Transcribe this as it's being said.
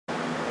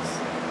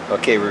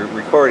Okay, we're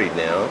recording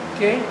now.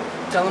 Okay,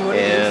 tell them what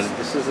it is. And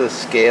this is a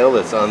scale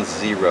that's on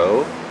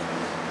 0.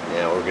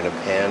 Now we're going to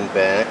pan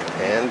back.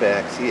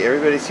 See,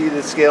 everybody see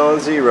the scale on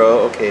 0.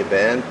 Okay,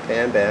 pan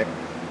back.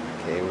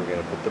 Okay, we're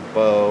going to put the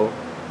bow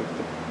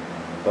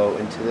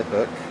into the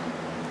hook.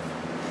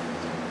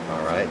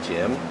 Alright,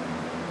 Jim.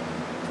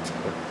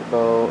 Put the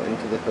bow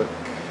into the hook.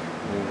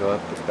 And go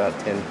up to about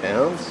 10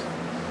 pounds.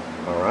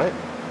 Alright.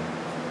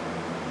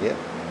 Yep.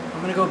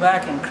 I'm going to go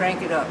back and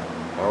crank it up.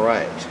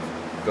 Alright.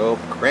 Go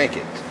crank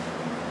it.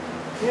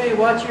 Okay,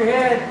 watch your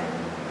head.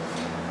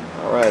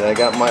 Alright, I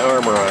got my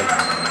armor on.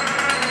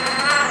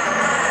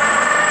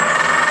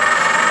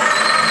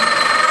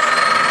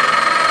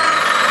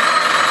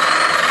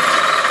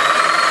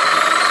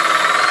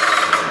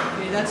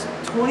 Okay, that's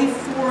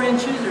 24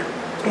 inches or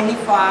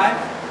 25.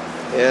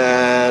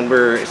 And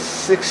we're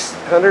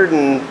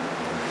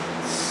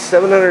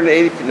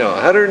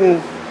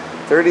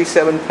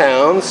 137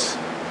 pounds.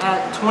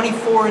 At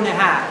 24 and a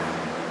half.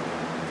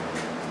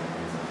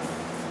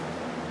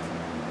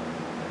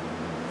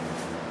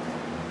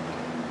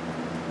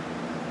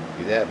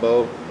 See that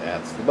bow?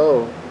 That's the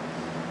bow.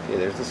 Okay,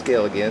 there's the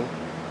scale again.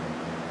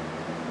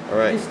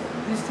 Alright.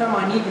 This time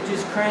I need to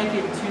just crank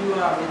it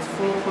to its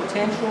full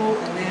potential,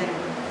 and then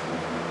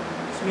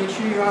just make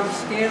sure you're on the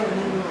scale,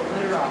 and then we'll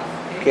let it off.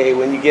 Okay,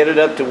 when you get it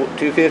up to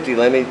 250,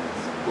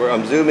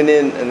 I'm zooming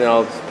in and then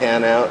I'll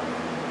pan out.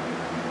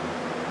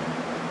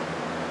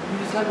 You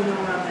just let me know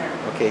when I'm there.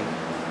 Okay.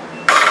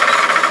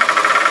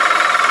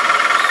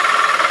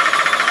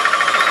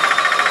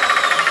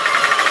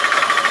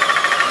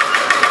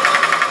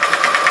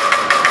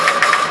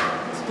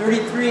 It's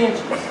 33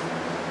 inches.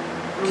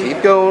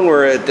 Keep going,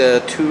 we're at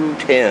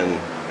 210.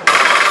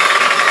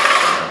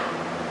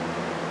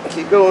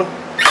 Keep going.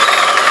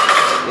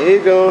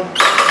 Keep going.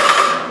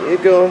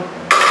 Keep going.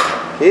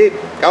 Keep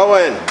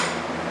going.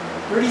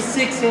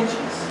 36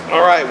 inches.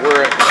 Alright,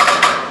 we're at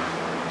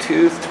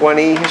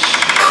 220. 2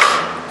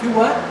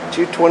 what?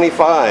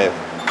 225.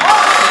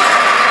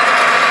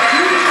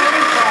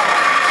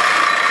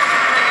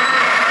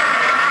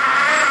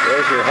 225.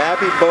 There's your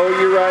happy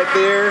bogey right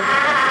there.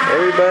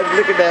 Everybody,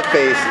 look at that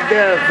face. Look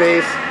at that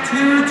face.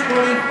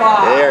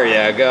 225. There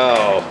you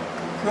go.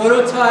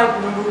 Prototype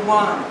number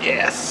 1.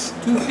 Yes.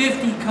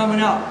 250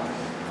 coming up.